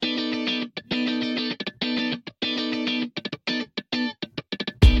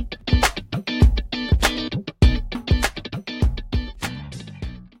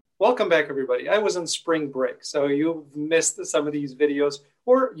Welcome back, everybody. I was on spring break, so you've missed some of these videos,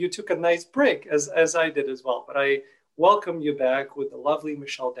 or you took a nice break, as I did as well. But I welcome you back with the lovely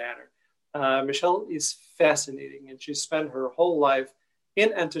Michelle Danner. Michelle is fascinating, and she spent her whole life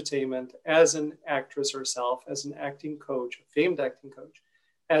in entertainment as an actress herself, as an acting coach, a famed acting coach,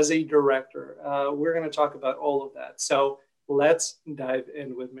 as a director. We're going to talk about all of that. So let's dive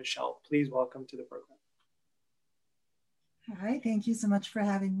in with Michelle. Please welcome to the program. Hi, thank you so much for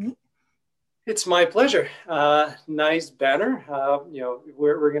having me. It's my pleasure. Nice banner.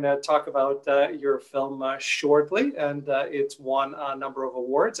 We're going to talk about your film shortly, and it's won a number of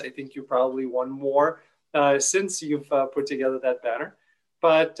awards. I think you probably won more since you've put together that banner.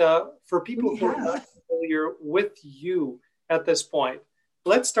 But for people who are not familiar with you at this point,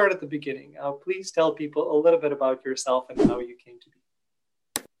 let's start at the beginning. Please tell people a little bit about yourself and how you came to be.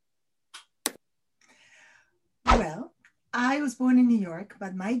 Well, I was born in New York,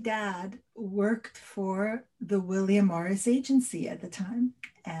 but my dad worked for the William Morris Agency at the time,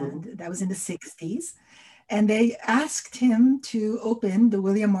 and that was in the 60s. And they asked him to open the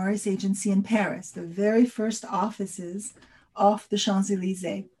William Morris Agency in Paris, the very first offices off the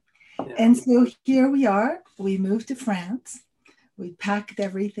Champs-Élysées. Yeah. And so here we are. We moved to France. We packed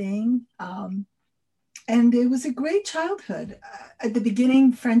everything. And it was a great childhood. At the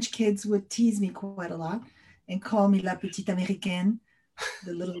beginning, French kids would tease me quite a lot and call me La Petite Américaine,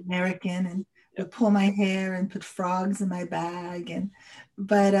 the little American, and would pull my hair and put frogs in my bag.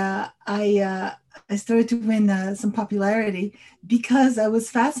 But I started to win some popularity because I was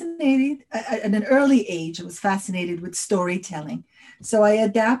fascinated, at an early age, I was fascinated with storytelling. So I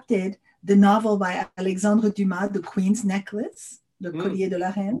adapted the novel by Alexandre Dumas, The Queen's Necklace, Le Collier de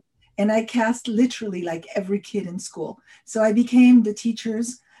la Reine, and I cast literally like every kid in school. So I became the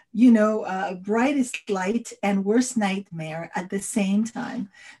teacher's brightest light and worst nightmare at the same time,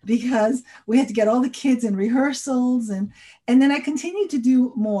 because we had to get all the kids in rehearsals, and then I continued to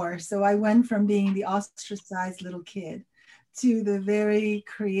do more. So I went from being the ostracized little kid to the very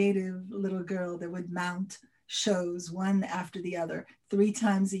creative little girl that would mount shows one after the other 3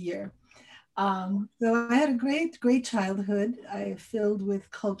 times a year. So I had a great childhood. I filled with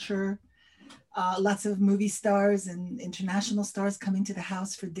culture. Lots of movie stars and international stars coming to the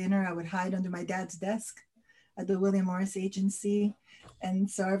house for dinner. I would hide under my dad's desk at the William Morris Agency and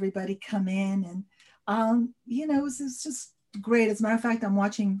saw everybody come in. And, it was just great. As a matter of fact, I'm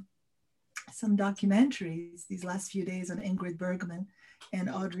watching some documentaries these last few days on Ingrid Bergman and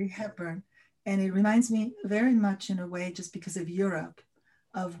Audrey Hepburn. And it reminds me very much, in a way, just because of Europe,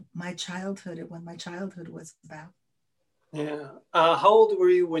 of my childhood and what my childhood was about. Yeah. How old were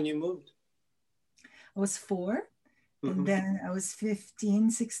you when you moved? I was 4, and then I was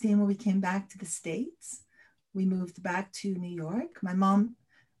 15, 16 when we came back to the States. We moved back to New York. My mom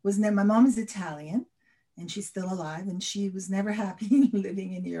is Italian, and she's still alive, and she was never happy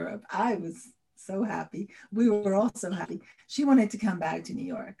living in Europe. I was so happy. We were all so happy. She wanted to come back to New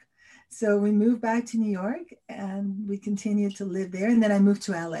York. So we moved back to New York, and we continued to live there. And then I moved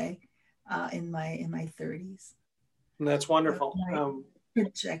to LA in my 30s. And that's wonderful.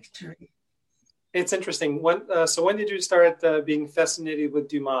 Trajectory. It's interesting. So when did you start being fascinated with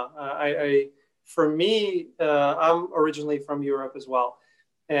Dumas? I'm originally from Europe as well.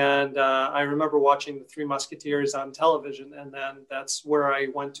 And I remember watching The Three Musketeers on television. And then that's where I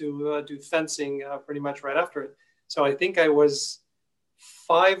went to do fencing pretty much right after it. So I think I was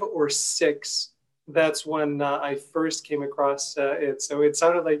 5 or 6. That's when I first came across it. So it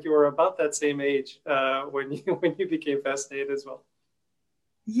sounded like you were about that same age when you became fascinated as well.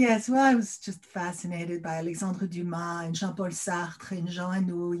 Yes, well, I was just fascinated by Alexandre Dumas and Jean-Paul Sartre and Jean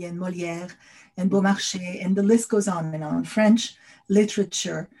Anouilh and Molière and Beaumarchais, and the list goes on and on. French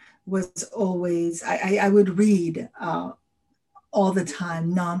literature was always, I would read all the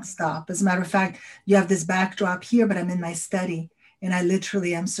time, nonstop. As a matter of fact, you have this backdrop here, but I'm in my study, and I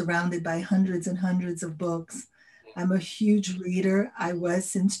literally am surrounded by hundreds and hundreds of books. I'm a huge reader. I was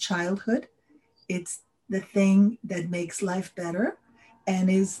since childhood. It's the thing that makes life better.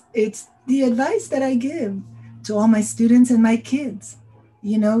 And it's the advice that I give to all my students and my kids.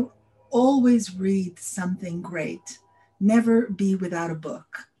 Always read something great. Never be without a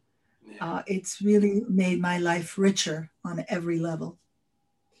book. It's really made my life richer on every level.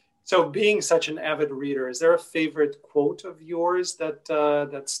 So being such an avid reader, is there a favorite quote of yours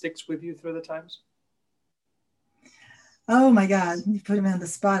that sticks with you through the times? Oh my God, you put me on the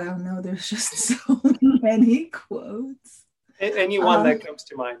spot. I don't know. There's just so many quotes. Any one that comes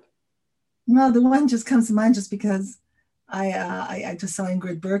to mind? No, the one just comes to mind just because I just saw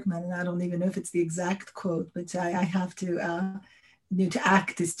Ingrid Bergman, and I don't even know if it's the exact quote, but I have to. to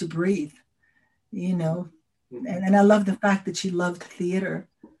act is to breathe, you know. Mhm. And I love the fact that she loved theater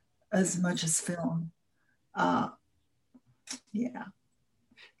as much as film. Uh, yeah.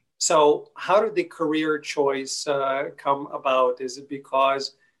 So, how did the career choice come about? Is it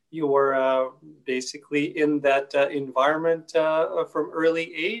because you were basically in that environment from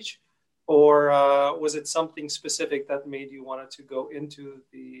early age, or was it something specific that made you wanted to go into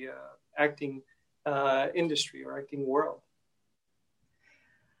the acting industry or acting world?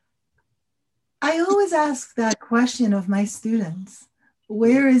 I always ask that question of my students. Mhm.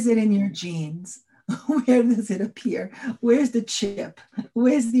 Where is it in your genes? Where does it appear? Where's the chip?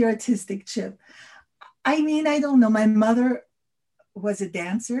 Where's the artistic chip? I mean, I don't know. My mother was a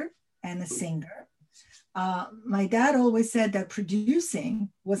dancer and a singer. My dad always said that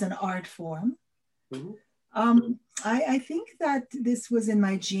producing was an art form. Mhm. I think that this was in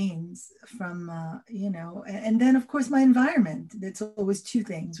my genes from, and then of course my environment. That's always two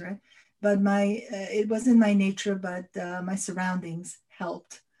things, right? But it was in my nature, but my surroundings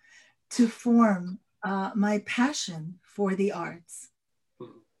helped to form my passion for the arts.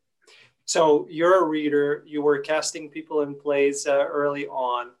 Mhm. So you're a reader. You were casting people in plays early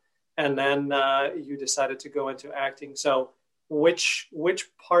on, and then you decided to go into acting. So which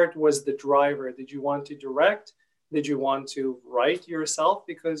part was the driver? Did you want to direct? Did you want to write yourself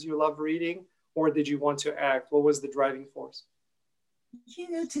because you love reading, or did you want to act? What was the driving force?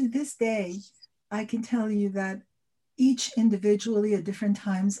 To this day, I can tell you that each individually at different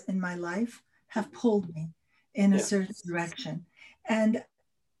times in my life have pulled me in a Yeah. certain direction. And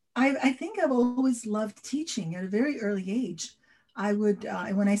I think I've always loved teaching at a very early age.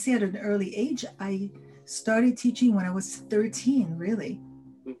 When I say at an early age, I started teaching when I was 13, really,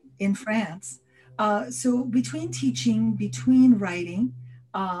 in France. So between teaching, between writing,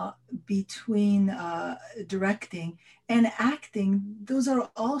 uh, between directing and acting, those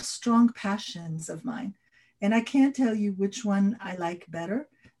are all strong passions of mine. And I can't tell you which one I like better Right.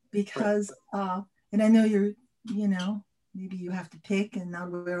 because, and I know you know, maybe you have to pick and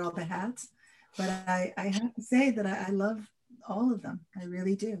not wear all the hats, but I have to say that I love all of them. I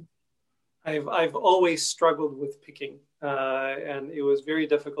really do. I've always struggled with picking, and it was very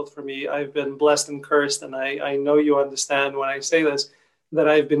difficult for me. I've been blessed and cursed, and I know you understand when I say this that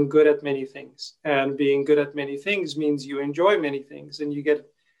I've been good at many things, and being good at many things means you enjoy many things, and you get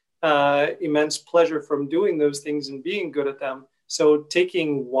immense pleasure from doing those things and being good at them. So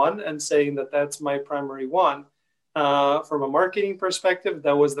taking one and saying that that's my primary one, from a marketing perspective,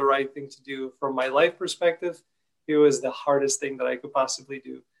 that was the right thing to do. From my life perspective, it was the hardest thing that I could possibly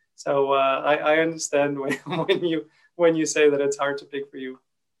do. So I understand when, when you say that it's hard to pick for you.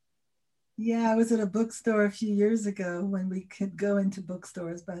 Yeah, I was at a bookstore a few years ago when we could go into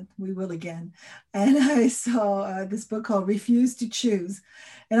bookstores, but we will again. And I saw this book called Refuse to Choose.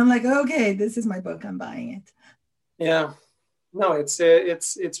 And I'm like, okay, this is my book. I'm buying it. Yeah, no, it's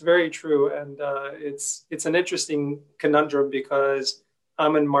very true, and it's an interesting conundrum because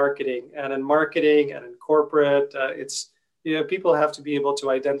I'm in marketing, and in corporate, it's people have to be able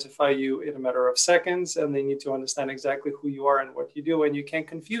to identify you in a matter of seconds, and they need to understand exactly who you are and what you do, and you can't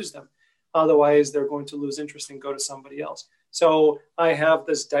confuse them. Otherwise, they're going to lose interest and go to somebody else. So I have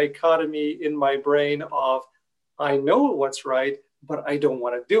this dichotomy in my brain of I know what's right, but I don't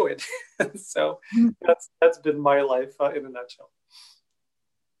want to do it. So that's been my life in a nutshell.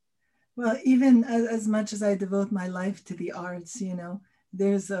 Well, even as much as I devote my life to the arts,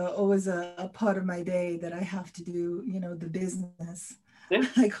 there's always a part of my day that I have to do, the business. Yeah.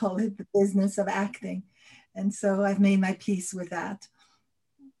 I call it the business of acting. And so I've made my peace with that.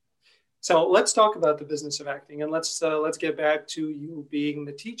 So let's talk about the business of acting, and let's get back to you being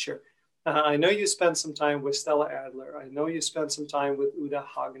the teacher. I know you spent some time with Stella Adler. I know you spent some time with Uda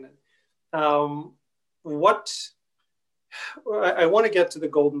Hagenen. What I want to get to the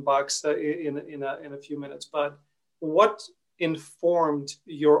Golden Box in a few minutes, but what informed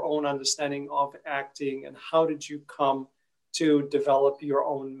your own understanding of acting, and how did you come to develop your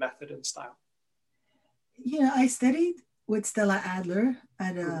own method and style? I studied with Stella Adler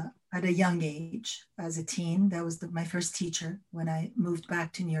at a young age as a teen. That was my first teacher when I moved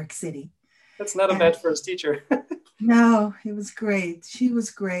back to New York City. That's not a And bad first teacher. no, it was great. She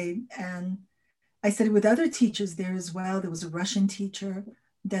was great. And I studied with other teachers there as well. There was a Russian teacher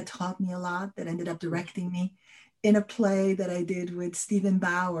that taught me a lot, that ended up directing me in a play that I did with Stephen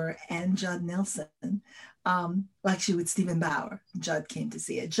Bauer and Judd Nelson. Well, actually, with Stephen Bauer. Judd came to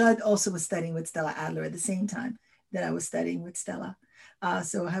see it. Judd also was studying with Stella Adler at the same time that I was studying with Stella.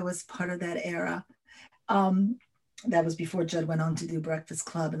 So I was part of that era. Um, that was before Judd went on to do Breakfast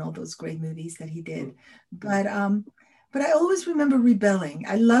Club and all those great movies that he did. But But I always remember rebelling.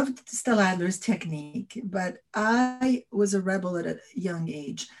 I loved Stella Adler's technique, but I was a rebel at a young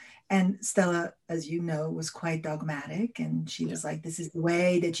age. And Stella, as you know, was quite dogmatic. And she Yeah. was like, this is the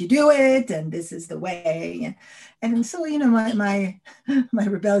way that you do it, and this is the way. And so, my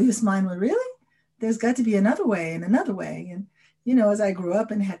rebellious mind was really, there's got to be another way and another way. And as I grew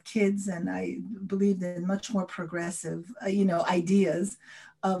up and had kids, and I believed in much more progressive, ideas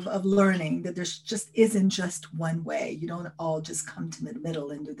of learning, that there's just isn't just one way. You don't all just come to the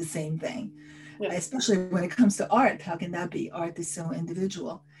middle and do the same thing, Yeah. especially when it comes to art. How can that be? Art is so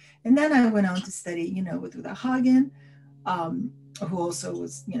individual. And then I went on to study, with Uta Hagen, who also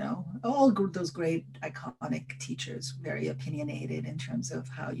was, all those great iconic teachers, very opinionated in terms of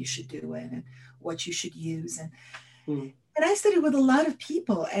how you should do it and what you should use. And I studied with a lot of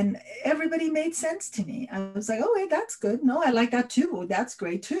people, and everybody made sense to me. I was like, oh, wait, that's good. No, I like that too. That's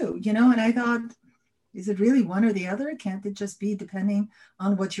great too. And I thought, is it really one or the other? Can't it just be depending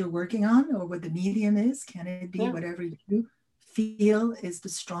on what you're working on or what the medium is? Can it be whatever you feel is the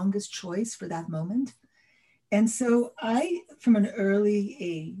strongest choice for that moment? And so I, from an early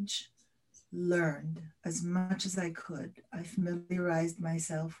age, learned as much as I could. I familiarized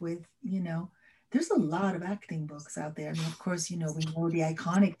myself with, there's a lot of acting books out there. I mean, of course, we know the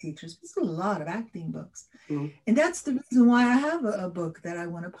iconic teachers, but there's a lot of acting books. Mm-hmm. And that's the reason why I have a book that I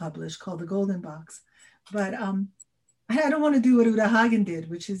want to publish called The Golden Box. But I don't want to do what Uta Hagen did,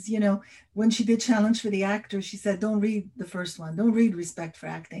 which is, when she did Challenge for the Actor, she said, don't read the first one. Don't read Respect for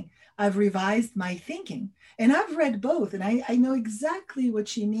Acting. I've revised my thinking. And I've read both, and I know exactly what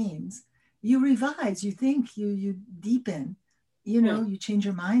she means. You revise, you think, you deepen, you change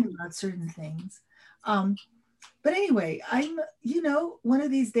your mind about certain things. But anyway, I'm, one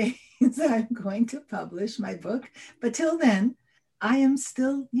of these days I'm going to publish my book. But till then, I am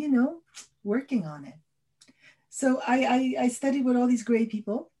still, working on it. So I studied with all these great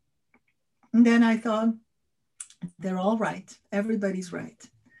people. And then I thought, they're all right. Everybody's right.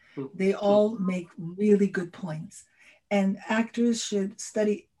 They all make really good points. And actors should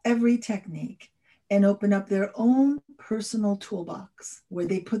study every technique and open up their own personal toolbox where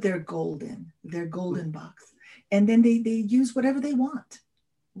they put their gold in, their golden box. And then they use whatever they want,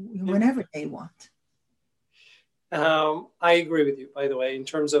 whenever they want. I agree with you, by the way, in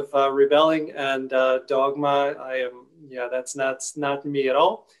terms of rebelling and dogma. That's not me at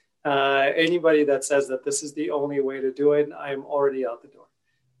all. Anybody that says that this is the only way to do it, I'm already out the door.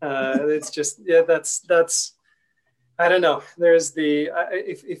 It's just, that's, I don't know. There's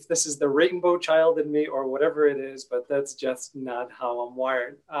if this is the rainbow child in me or whatever it is, but that's just not how I'm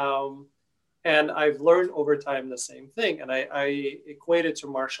wired. And I've learned over time the same thing. And I equate it to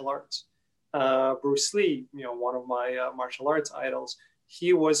martial arts. Bruce Lee, one of my martial arts idols,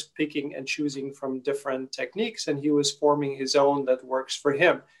 he was picking and choosing from different techniques, and he was forming his own that works for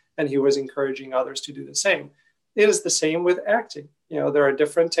him. And he was encouraging others to do the same. It is the same with acting. There are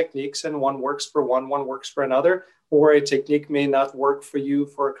different techniques, and one works for one works for another, or a technique may not work for you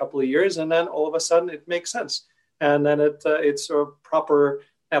for a couple of years, and then all of a sudden it makes sense. And then it's a proper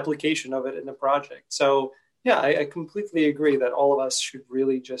application of it in the project. So yeah, I completely agree that all of us should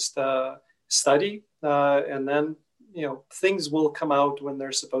really just study, and then, things will come out when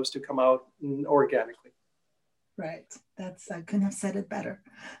they're supposed to come out organically. Right. I couldn't have said it better.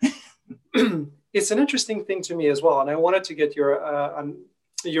 It's an interesting thing to me as well. And I wanted to get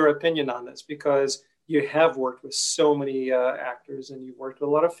your opinion on this, because you have worked with so many actors, and you've worked with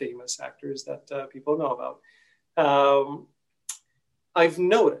a lot of famous actors that people know about. I've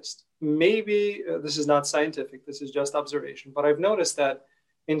noticed, maybe this is not scientific, this is just observation, but I've noticed that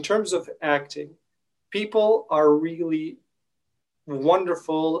in terms of acting, people are really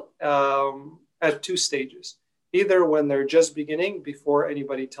wonderful at two stages. Either when they're just beginning before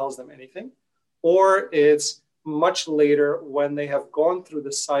anybody tells them anything, or it's much later when they have gone through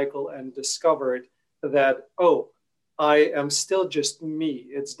the cycle and discovered that, oh, I am still just me.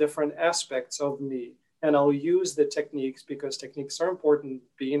 It's different aspects of me. And I'll use the techniques because techniques are important.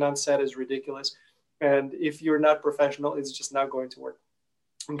 Being on set is ridiculous. And if you're not professional, it's just not going to work.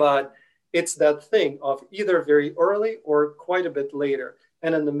 But it's that thing of either very early or quite a bit later.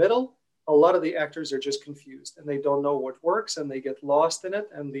 And in the middle, a lot of the actors are just confused and they don't know what works and they get lost in it.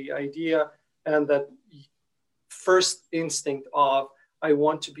 And the idea and that first instinct of, I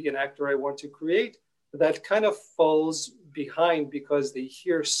want to be an actor, I want to create, that kind of falls behind because they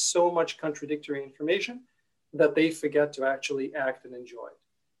hear so much contradictory information that they forget to actually act and enjoy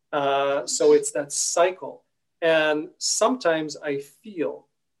it. So it's that cycle. And sometimes I feel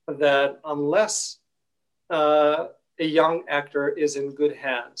that unless a young actor is in good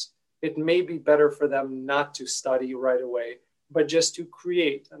hands, it may be better for them not to study right away, but just to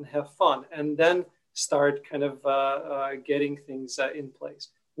create and have fun, and then start kind of getting things in place.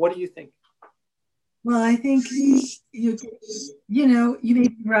 What do you think? Well, I think you may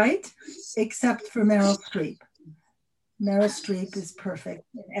be right, except for Meryl Streep. Meryl Streep is perfect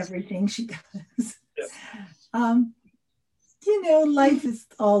in everything she does. Yeah. Life is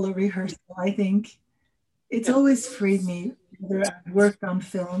all a rehearsal, I think. It's always freed me, whether I've worked on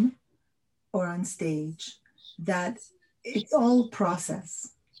film or on stage, that it's all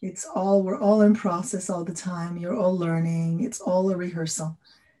process. We're all in process all the time. You're all learning. It's all a rehearsal.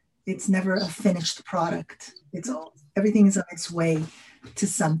 It's never a finished product. Everything is on its way to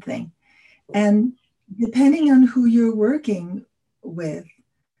something. And depending on who you're working with,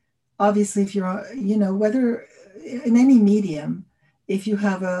 obviously, if you're, whether in any medium, if you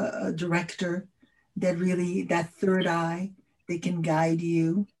have a director that third eye, they can guide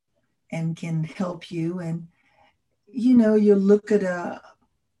you and can help you. And, you look at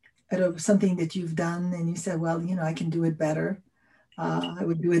something that you've done and you say, well, I can do it better. I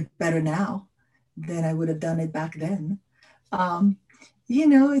would do it better now than I would have done it back then.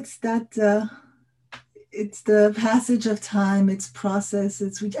 It's that, it's the passage of time, it's process.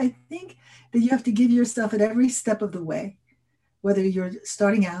 I think that you have to give yourself at every step of the way, whether you're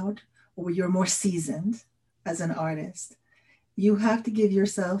starting out or you're more seasoned as an artist, you have to give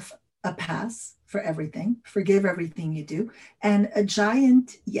yourself a pass for everything, forgive everything you do. And a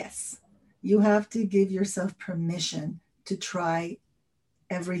giant yes, you have to give yourself permission to try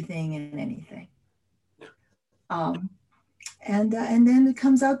everything and anything. And then it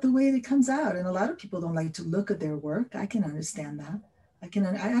comes out the way it comes out. And a lot of people don't like to look at their work. I can understand that. I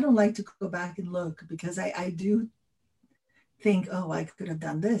don't like to go back and look, because I do think, oh, I could have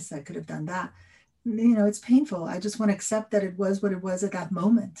done this, I could have done that. It's painful. I just want to accept that it was what it was at that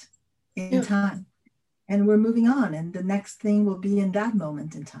moment in time. And we're moving on. And the next thing will be in that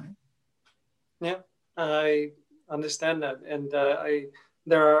moment in time. Yeah, I understand that. And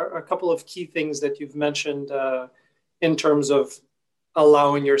there are a couple of key things that you've mentioned in terms of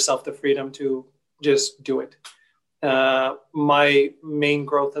allowing yourself the freedom to just do it. My main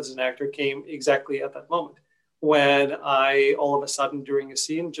growth as an actor came exactly at that moment, when I all of a sudden during a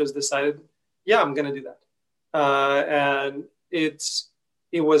scene just decided, yeah, I'm going to do that. And it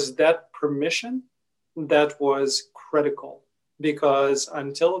was that permission that was critical, because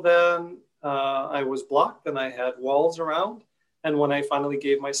until then I was blocked and I had walls around. And when I finally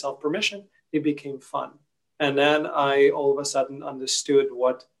gave myself permission, it became fun. And then I all of a sudden understood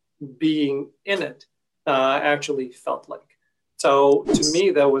what being in it actually felt like. So to me,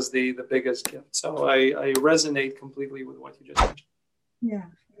 that was the biggest gift. So I resonate completely with what you just mentioned. Yeah.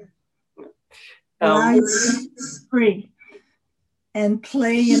 Free and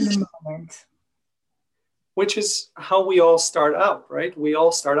play in the moment. Which is how we all start out, right? We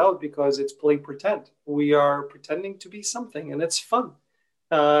all start out because it's play pretend. We are pretending to be something, and it's fun.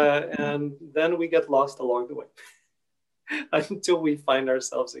 And then we get lost along the way until we find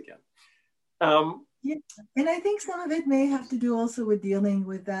ourselves again. Yeah, and I think some of it may have to do also with dealing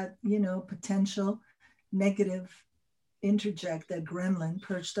with that, potential negative interject, that gremlin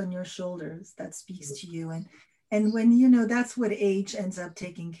perched on your shoulders that speaks to you. And when, that's what age ends up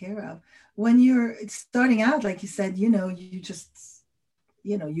taking care of. When you're starting out, like you said, you just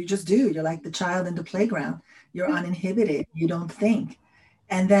do. You're like the child in the playground. You're uninhibited. You don't think.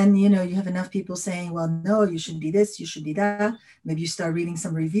 And then, you have enough people saying, well, no, you shouldn't be this, you should be that. Maybe you start reading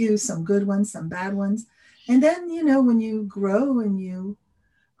some reviews, some good ones, some bad ones. And then, when you grow and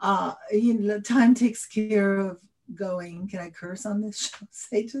time takes care of going, can I curse on this show?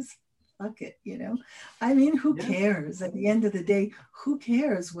 Say just fuck it, who cares? At the end of the day, who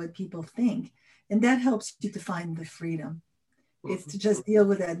cares what people think? And that helps you to find the freedom. It's to just deal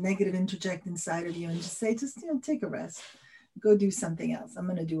with that negative interject inside of you and just say, take a rest. Go do something else. I'm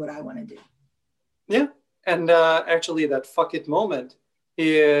going to do what I want to do. Yeah. And actually that fuck it moment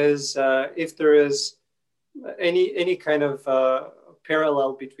is if there is any kind of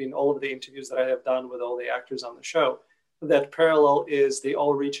parallel between all of the interviews that I have done with all the actors on the show, that parallel is they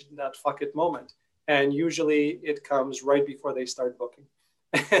all reach that fuck it moment. And usually it comes right before they start booking.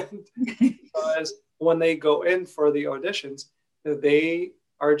 And because when they go in for the auditions, they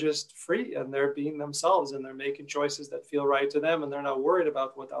are just free and they're being themselves and they're making choices that feel right to them, and they're not worried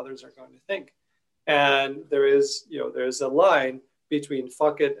about what others are going to think. And there's a line between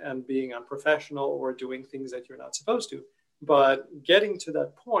fuck it and being unprofessional or doing things that you're not supposed to. But getting to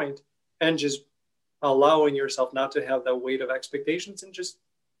that point and just allowing yourself not to have that weight of expectations and just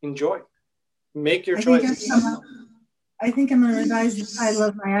enjoy, make your choices. I think I'm going to revise the title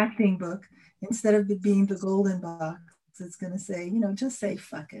of my acting book. Instead of it being the golden box, it's going to say, just say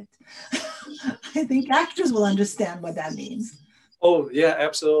fuck it. I think actors will understand what that means. Oh yeah,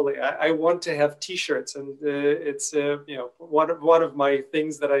 absolutely. I want to have T-shirts, and it's one of my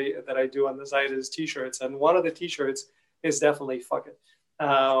things that I do on the side is T-shirts, and one of the T-shirts is definitely fuck it,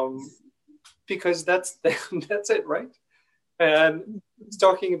 because that's that's it, right? And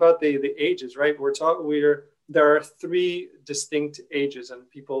talking about the ages, right? There are three distinct ages, and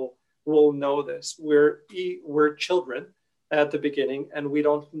people will know this. We're children at the beginning, and we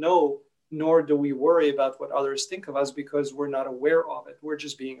don't know, nor do we worry about what others think of us because we're not aware of it. We're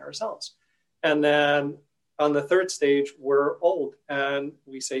just being ourselves. And then on the third stage, we're old and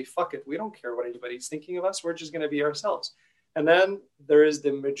we say, fuck it. We don't care what anybody's thinking of us. We're just going to be ourselves. And then there is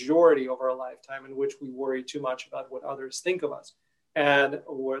the majority of our lifetime in which we worry too much about what others think of us. And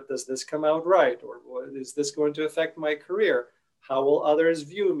what does this come out right? Or is this going to affect my career? How will others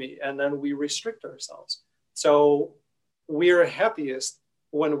view me? And then we restrict ourselves. So we're happiest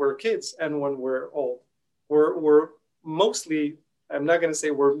when we're kids and when we're old. We're mostly, I'm not going to say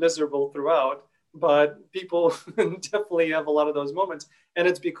we're miserable throughout, but people definitely have a lot of those moments. And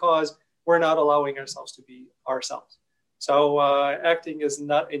it's because we're not allowing ourselves to be ourselves. So acting is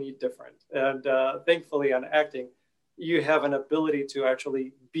not any different. And thankfully on acting, you have an ability to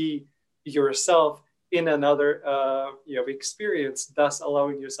actually be yourself in another experience, thus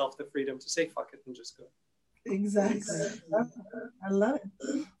allowing yourself the freedom to say fuck it and just go. Exactly. I love it.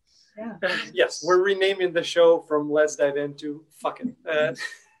 Yeah. Yes, we're renaming the show from Let's Dive Into Fuck It.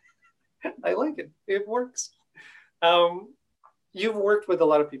 I like it. It works. You've worked with a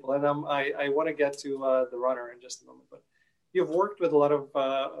lot of people, and I want to get to The Runner in just a moment, but you've worked with a lot of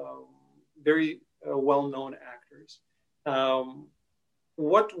very well-known actors.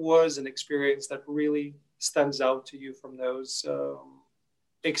 What was an experience that really stands out to you from those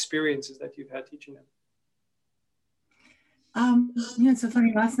experiences that you've had teaching them? It's so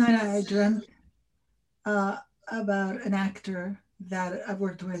funny. Last night I dreamt about an actor that I've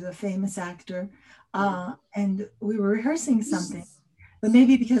worked with, a famous actor, and we were rehearsing something. But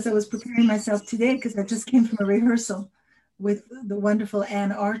maybe because I was preparing myself today, because I just came from a rehearsal with the wonderful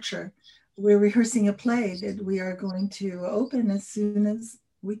Anne Archer. We're rehearsing a play that we are going to open as soon as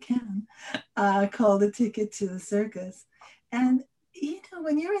we can, called A Ticket to the Circus. And,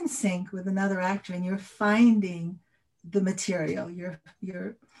 when you're in sync with another actor and you're finding the material, you're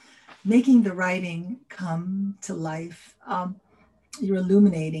making the writing come to life, you're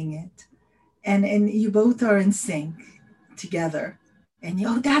illuminating it, and you both are in sync together, and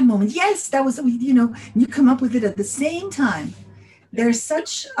that moment, yes, that was, you come up with it at the same time. There's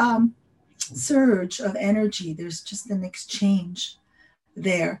such surge of energy, there's just an exchange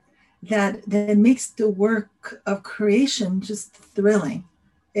there that makes the work of creation just thrilling.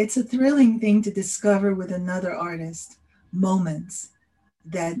 It's a thrilling thing to discover with another artist moments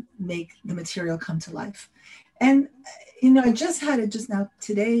that make the material come to life. And, I just had it just now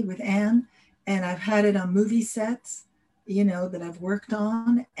today with Anne, and I've had it on movie sets, that I've worked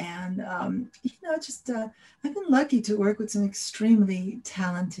on. And, I've been lucky to work with some extremely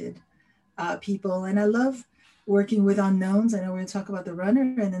talented people. And I love working with unknowns. I know we're going to talk about The Runner,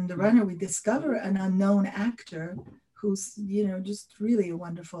 and in The Runner, we discover an unknown actor who's, just really a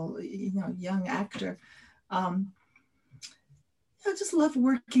wonderful, young actor. I just love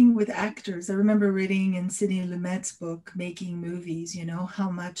working with actors. I remember reading in Sidney Lumet's book, Making Movies, how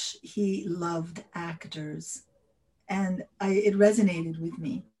much he loved actors. And it resonated with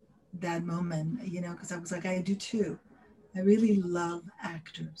me, that moment, because I was like, I do too. I really love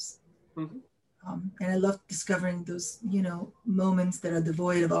actors. Mm-hmm. And I love discovering those, moments that are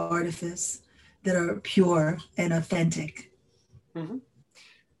devoid of artifice, that are pure and authentic. Mm-hmm.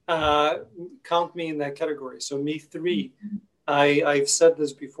 Count me in that category. So me three. Mm-hmm. I've said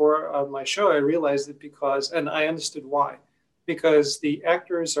this before on my show. I realized it and I understood why. Because the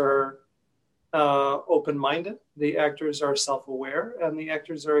actors are open-minded, the actors are self-aware, and the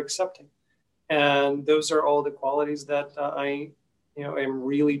actors are accepting. And those are all the qualities that I am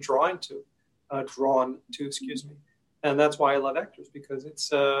really drawn to, excuse me. And that's why I love actors, because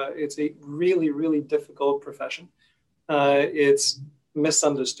it's a really, really difficult profession. It's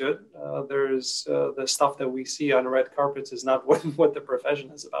misunderstood. There's the stuff that we see on red carpets is not what the profession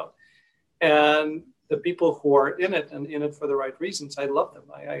is about. And the people who are in it and in it for the right reasons, I love them.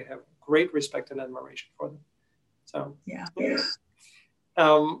 I have great respect and admiration for them. So yeah.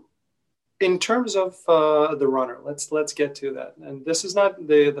 In terms of The Runner, let's get to that. And this is not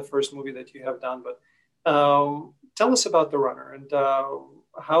the first movie that you have done, but tell us about The Runner and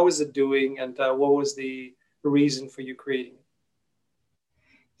how is it doing, and what was the reason for you creating it?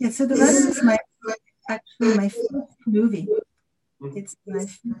 Yeah, so The Runner is actually my first movie. Mhm. It's my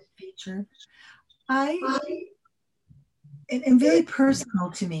first feature. And very personal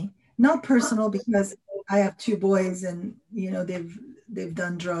to me. Not personal because I have two boys and they've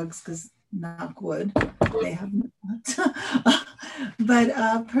done drugs, because knock wood, they have not.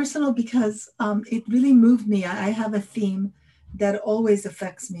 But personal because it really moved me. I have a theme that always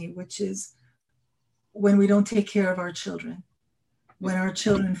affects me, which is when we don't take care of our children, when our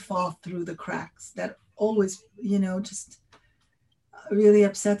children fall through the cracks. That always, just really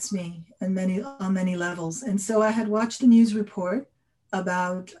upsets me on many levels. And so I had watched a news report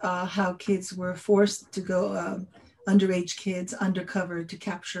about how kids were forced to go, underage kids, undercover to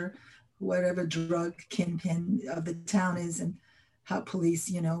capture whatever drug kingpin of the town is, and how police,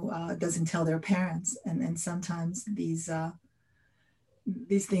 doesn't tell their parents. And sometimes these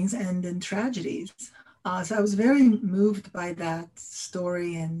things end in tragedies. So I was very moved by that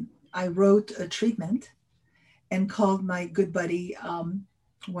story, and I wrote a treatment and called my good buddy,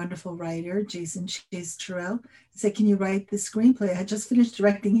 wonderful writer, Jason Chase Terrell, and said, can you write the screenplay? I had just finished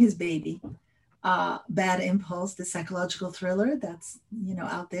directing his baby, Bad Impulse, the psychological thriller that's,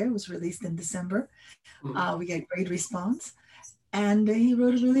 out there. It was released in December. We got great response. And he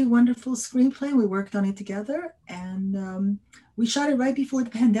wrote a really wonderful screenplay. We worked on it together, and we shot it right before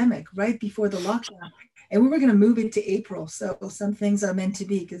the pandemic, right before the lockdown. And we were going to move it to April. So some things are meant to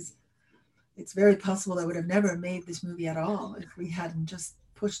be, because it's very possible I would have never made this movie at all if we hadn't just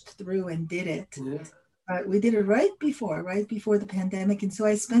pushed through and did it. Yeah. We did it right before the pandemic. And so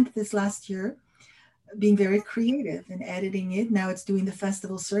I spent this last year being very creative and editing it. Now it's doing the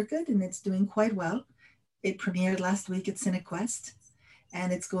festival circuit, and it's doing quite well. It premiered last week at CineQuest,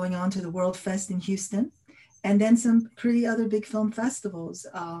 and it's going on to the World Fest in Houston. And then some pretty other big film festivals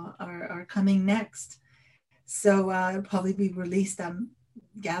are coming next. So it'll probably be released,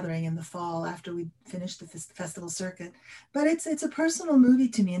 gathering in the fall after we finish the festival circuit. But it's a personal movie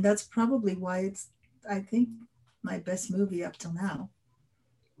to me, and that's probably why it's, I think, my best movie up till now.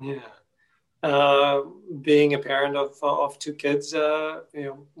 Yeah. Being a parent of two kids,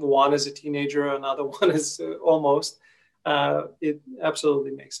 one is a teenager, another one is almost. It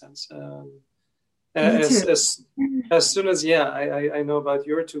absolutely makes sense. As soon as I know about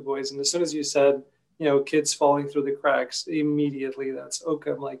your two boys, and as soon as you said, kids falling through the cracks, immediately that's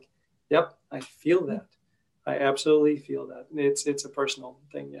okay. I'm like, yep, I feel that. I absolutely feel that. It's a personal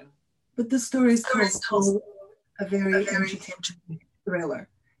thing, yeah. But the story is called a very entertaining thriller.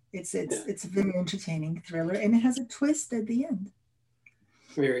 It's a very entertaining thriller, and it has a twist at the end.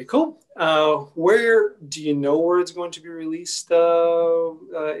 Very cool. Where do you know where it's going to be released?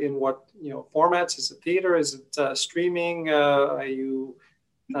 In what formats? Is it theater? Is it streaming? Are you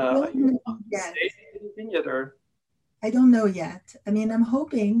anything yet, or? I don't know yet. I mean, I'm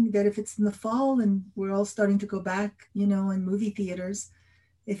hoping that if it's in the fall and we're all starting to go back, in movie theaters,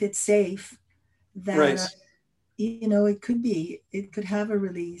 if it's safe, that Right. it could have a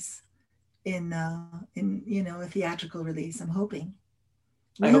release in a theatrical release. I'm hoping.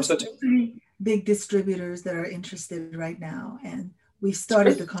 I hope so too. Three big distributors that are interested right now, and we've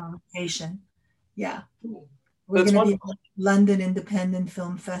started the conversation. Yeah, we're going to be at London Independent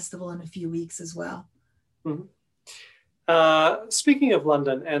Film Festival in a few weeks as well. Mm-hmm. Speaking of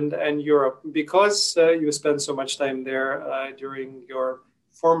London and Europe, because you spent so much time there during your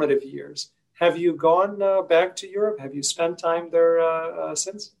formative years, have you gone back to Europe? Have you spent time there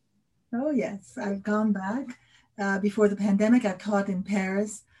since? Oh, yes. I've gone back. Before the pandemic, I taught in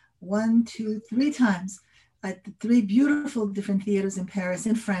Paris 1, 2, 3 times at the 3 beautiful different theaters in Paris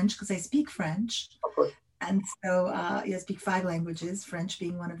in French, because I speak French. Of course. And so I speak 5 languages, French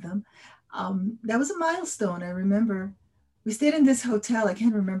being one of them. That was a milestone. I remember we stayed in this hotel. I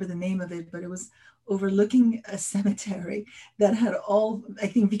can't remember the name of it, but it was overlooking a cemetery that had I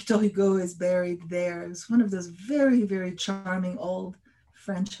think Victor Hugo is buried there. It was one of those very, very charming old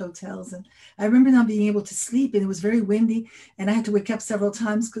French hotels. And I remember not being able to sleep, and it was very windy, and I had to wake up several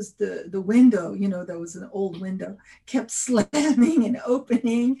times because the window, there was an old window, kept slamming and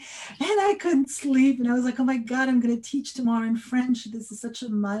opening, and I couldn't sleep. And I was like, oh my God, I'm going to teach tomorrow in French. This is such a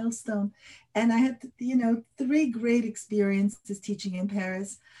milestone. And I had, 3 great experiences teaching in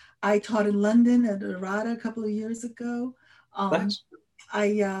Paris. I taught in London at Errata a couple of years ago. Nice.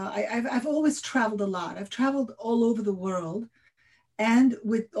 I've always traveled a lot. I've traveled all over the world. And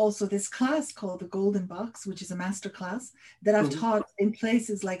with also this class called the Golden Box, which is a master class that I've taught in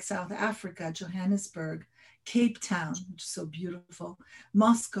places like South Africa, Johannesburg, Cape Town, which is so beautiful,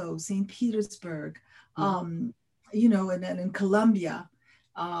 Moscow, St. Petersburg, and in Colombia.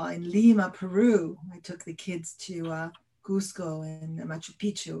 In Lima, Peru. I took the kids to Cusco and Machu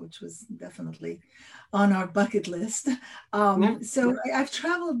Picchu, which was definitely on our bucket list. Yeah. So I've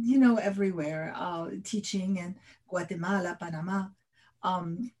traveled, everywhere, teaching in Guatemala, Panama.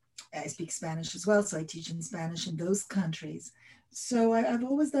 Um, I speak Spanish as well, so I teach in Spanish in those countries. So I've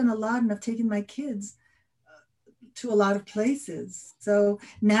always done a lot, and I've taken my kids to a lot of places. So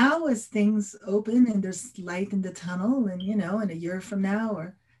now, as things open and there's light in the tunnel, and in a year from now,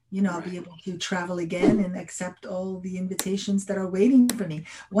 or I'll be able to travel again and accept all the invitations that are waiting for me.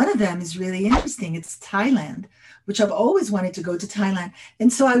 One of them is really interesting. It's Thailand, which I've always wanted to go to Thailand.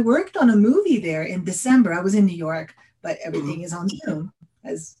 And so I worked on a movie there in December. I was in New York, but everything is on Zoom,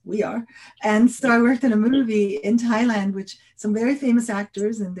 as we are. And so I worked on a movie in Thailand, which some very famous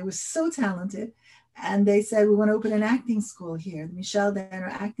actors, and they were so talented. And they said, we want to open an acting school here, the Michelle Danner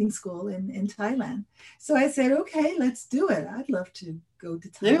Acting School in Thailand. So I said, okay, let's do it. I'd love to go to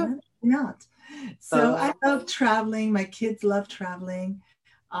Thailand. Why not? So I love traveling. My kids love traveling.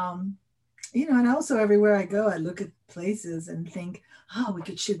 And also everywhere I go, I look at places and think, oh, we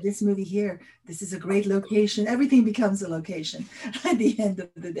could shoot this movie here. This is a great location. Everything becomes a location at the end of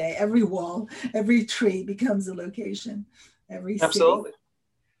the day. Every wall, every tree becomes a location. Every city. Absolutely.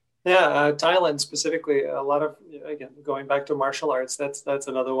 Yeah, Thailand specifically, a lot of, again, going back to martial arts, that's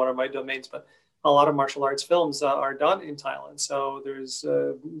another one of my domains, but a lot of martial arts films are done in Thailand. So there's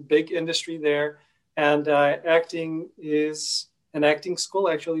a big industry there, and an acting school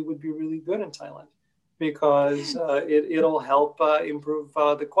actually would be really good in Thailand because it'll help improve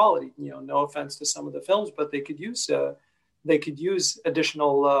the quality. No offense to some of the films, but they could use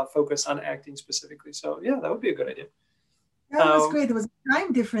additional focus on acting specifically. So yeah, that would be a good idea. That was great. There was a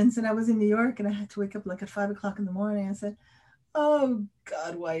time difference, and I was in New York, and I had to wake up like at 5 o'clock in the morning. I said, "Oh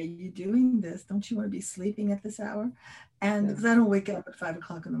God, why are you doing this? Don't you want to be sleeping at this hour?" And because I don't wake up at 5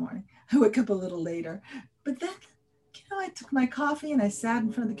 o'clock in the morning, I wake up a little later. But then, I took my coffee and I sat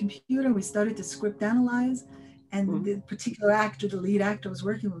in front of the computer. And we started to script analyze, and the particular actor, the lead actor I was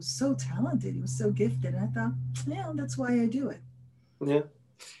working with, was so talented. He was so gifted, and I thought, yeah, that's why I do it. Yeah.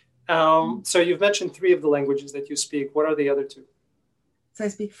 So you've mentioned 3 of the languages that you speak. What are the other 2? So I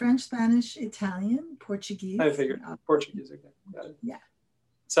speak French, Spanish, Italian, Portuguese. I figured Portuguese. Okay, got it. Yeah.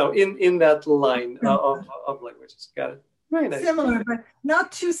 So in that line of languages, got it. Very nice. Similar, but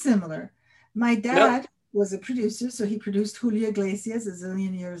not too similar. My dad was a producer, so he produced Julio Iglesias a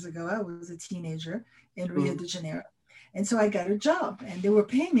zillion years ago. I was a teenager in Rio de Janeiro, and so I got a job, and they were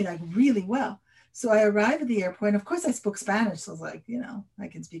paying me like really well. So I arrived at the airport, and of course I spoke Spanish. So I was like, I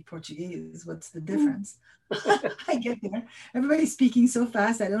can speak Portuguese. What's the difference? I get there. Everybody's speaking so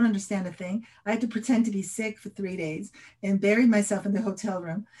fast. I don't understand a thing. I had to pretend to be sick for 3 days and buried myself in the hotel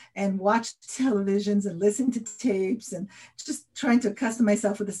room and watched televisions and listened to tapes and just trying to accustom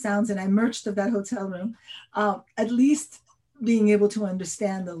myself with the sounds. And I emerged of that hotel room, at least being able to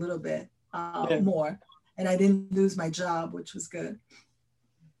understand a little bit more. And I didn't lose my job, which was good.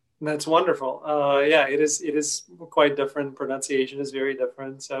 That's wonderful. Yeah, it is quite different. Pronunciation is very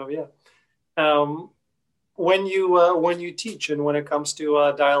different. So yeah. When you teach and when it comes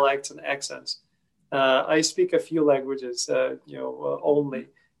to dialects and accents, I speak a few languages, only,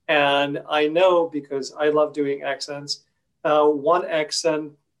 and I know because I love doing accents. One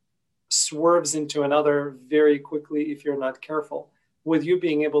accent swerves into another very quickly if you're not careful. With you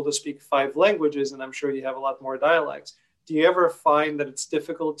being able to speak 5 languages, and I'm sure you have a lot more dialects, do you ever find that it's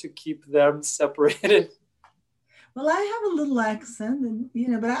difficult to keep them separated? Well, I have a little accent, and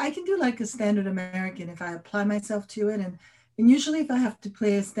but I can do like a standard American if I apply myself to it. And usually, if I have to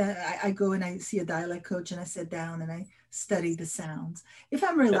play I go and I see a dialect coach, and I sit down and I study the sounds. If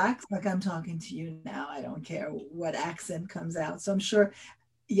I'm relaxed, like I'm talking to you now, I don't care what accent comes out. So I'm sure,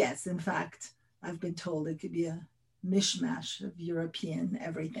 yes, in fact, I've been told it could be a mishmash of European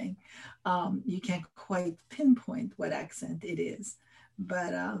everything. You can't quite pinpoint what accent it is,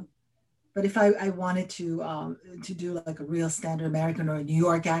 but if I wanted to do like a real standard American or a New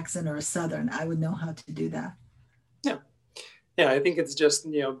York accent or a Southern, I would know how to do that. Yeah. I think it's just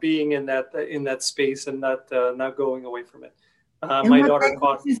being in that space and not going away from it. My daughter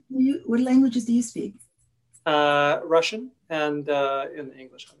what languages do you speak? Russian and in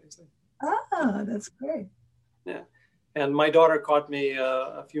English, obviously. Ah, that's great. Yeah, and my daughter caught me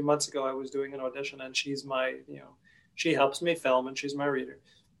a few months ago. I was doing an audition, and she's she helps me film, and she's my reader.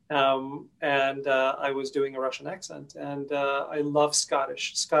 And I was doing a Russian accent, and I love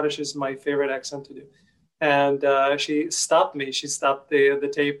Scottish. Scottish is my favorite accent to do. And she stopped me. She stopped the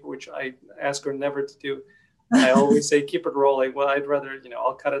tape, which I ask her never to do. I always say, keep it rolling. Well, I'd rather,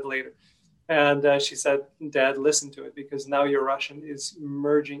 I'll cut it later. And she said, Dad, listen to it, because now your Russian is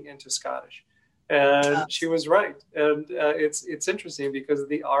merging into Scottish. And she was right. And it's interesting because of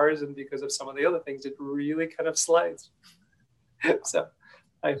the R's and because of some of the other things, it really kind of slides. So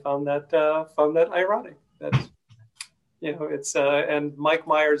I found that ironic. That, it's and Mike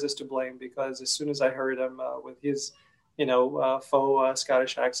Myers is to blame, because as soon as I heard him with his faux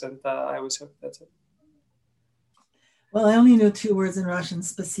Scottish accent, I was hooked. That's it. Well, I only know two words in Russian: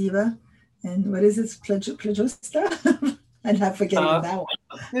 spasiba, and what is it? Plejosta? I'm not forgetting that one.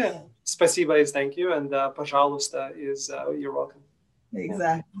 Yeah, spasiba is thank you, and pожалуйста is you're welcome.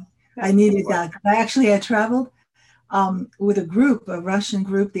 Exactly. Yeah. I needed that. I traveled with a Russian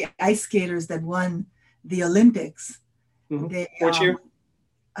group, the ice skaters that won the Olympics. Mm-hmm. Which year?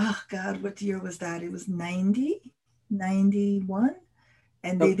 Oh God, what year was that? It was 90, 91.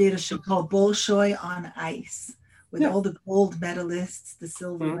 And they did a show called Bolshoi on Ice with all the gold medalists, the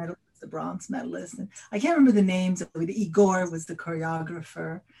silver medalists, the bronze medalists. And I can't remember the names. Igor was the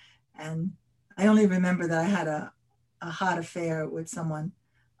choreographer. And I only remember that I had a hot affair with someone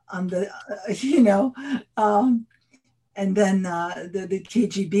on the, and then the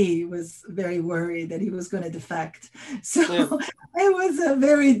KGB was very worried that he was going to defect. So it was a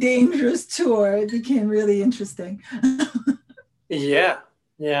very dangerous tour. It became really interesting. Yeah.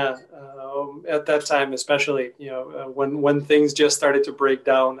 At that time, especially, when things just started to break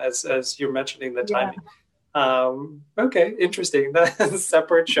down, as you're mentioning the timing. Okay, interesting. That's a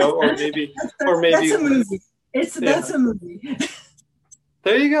separate show, or maybe that's a movie. That's a movie.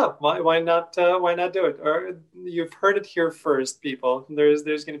 There you go. Why not do it? Or you've heard it here first, people. There's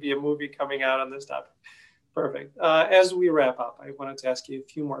going to be a movie coming out on this topic. Perfect. As we wrap up, I wanted to ask you a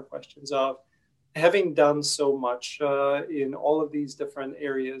few more questions of having done so much in all of these different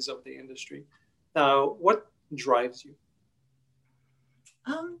areas of the industry. What drives you?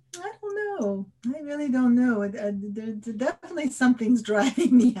 I don't know. I really don't know. There definitely something's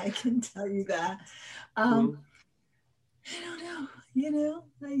driving me. I can tell you that. I don't know.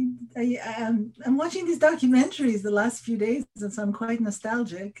 I'm watching these documentaries the last few days, and so I'm quite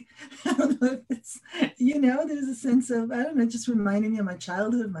nostalgic. I don't know if it's, there's a sense of, I don't know, just reminding me of my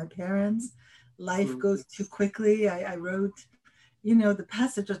childhood, my parents. Life goes too quickly. I wrote, the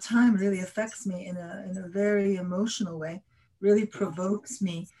passage of time really affects me in a very emotional way, really provokes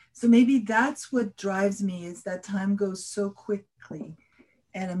me. So maybe that's what drives me, is that time goes so quickly,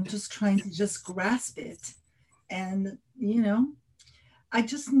 and I'm just trying to just grasp it. And, I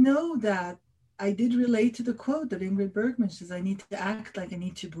just know that I did relate to the quote of Ingrid Bergman. She says, I need to act like I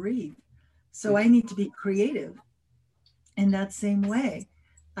need to breathe. So I need to be creative in that same way.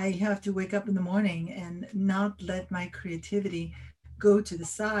 I have to wake up in the morning and not let my creativity go to the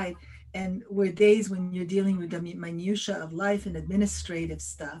side. And were days when you're dealing with the minutiae of life and administrative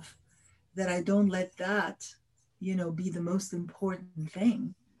stuff, that I don't let that, be the most important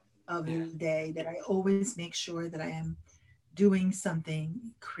thing of the day, that I always make sure that I am doing something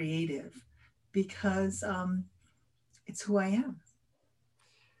creative, because it's who I am.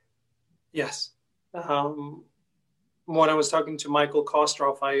 Yes. When I was talking to Michael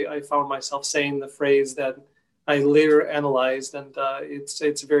Kostroff, I found myself saying the phrase that I later analyzed, and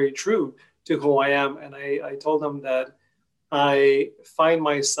it's very true to who I am. And I told him that I find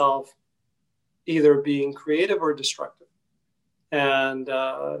myself either being creative or destructive, and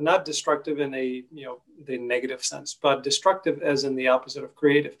not destructive in the negative sense, but destructive as in the opposite of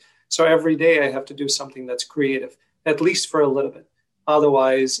creative. So every day I have to do something that's creative, at least for a little bit.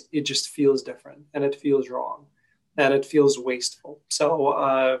 Otherwise, it just feels different, and it feels wrong, and it feels wasteful.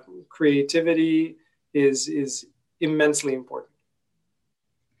 So creativity is immensely important.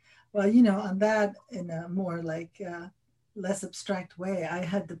 Well, on that, in a more less abstract way, I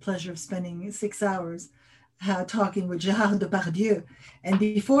had the pleasure of spending 6 hours talking with Gérard Depardieu. And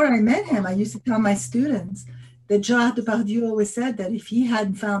before I met him, I used to tell my students that Gérard Depardieu always said that if he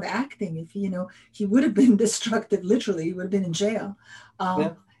hadn't found acting, if he would have been destructive, literally, he would have been in jail.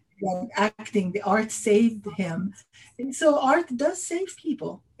 Acting, the art saved him. And so art does save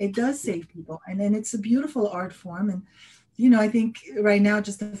people. It does save people. And then it's a beautiful art form. And, I think right now,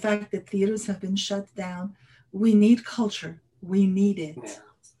 just the fact that theaters have been shut down, we need culture. We need it. Yeah.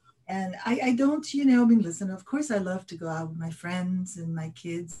 And I don't, listen, of course I love to go out with my friends and my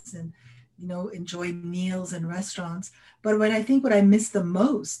kids and, enjoy meals in restaurants. But what I miss the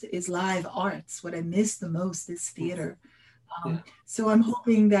most is live arts. What I miss the most is theater. So I'm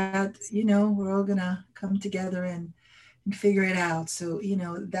hoping that, we're all going to come together and figure it out. So,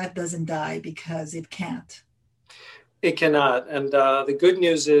 that doesn't die, because it can't. It cannot. And the good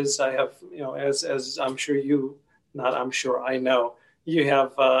news is I have, as I'm sure I know, you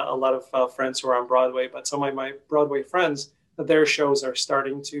have a lot of friends who are on Broadway, but some of my Broadway friends, their shows are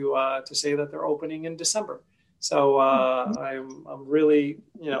starting to say that they're opening in December. So I'm really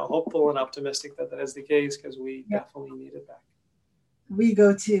hopeful and optimistic that that is the case because we definitely need it back. We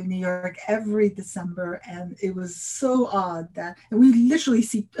go to New York every December, and it was so odd that, and we literally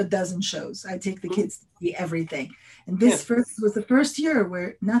see a dozen shows. I take the kids to see everything. And this was the first year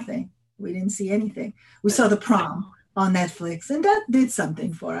where nothing, we didn't see anything. We saw The Prom on Netflix, and that did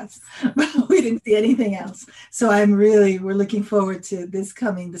something for us, but we didn't see anything else. So we're looking forward to this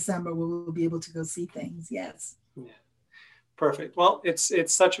coming December where we'll be able to go see things. Yes. Yeah. Perfect. Well,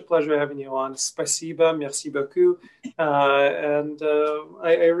 it's such a pleasure having you on. Spasiba, merci beaucoup. I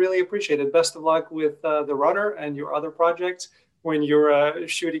really appreciate it. Best of luck with The Runner and your other projects. When you're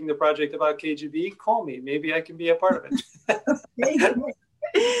shooting the project about KGB, call me. Maybe I can be a part of it.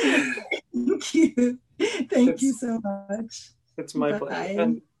 Thank you. Thank you so much. It's my pleasure.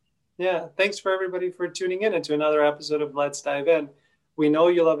 And thanks for everybody for tuning in into another episode of Let's Dive In. We know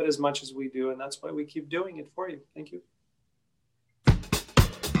you love it as much as we do, and that's why we keep doing it for you. Thank you.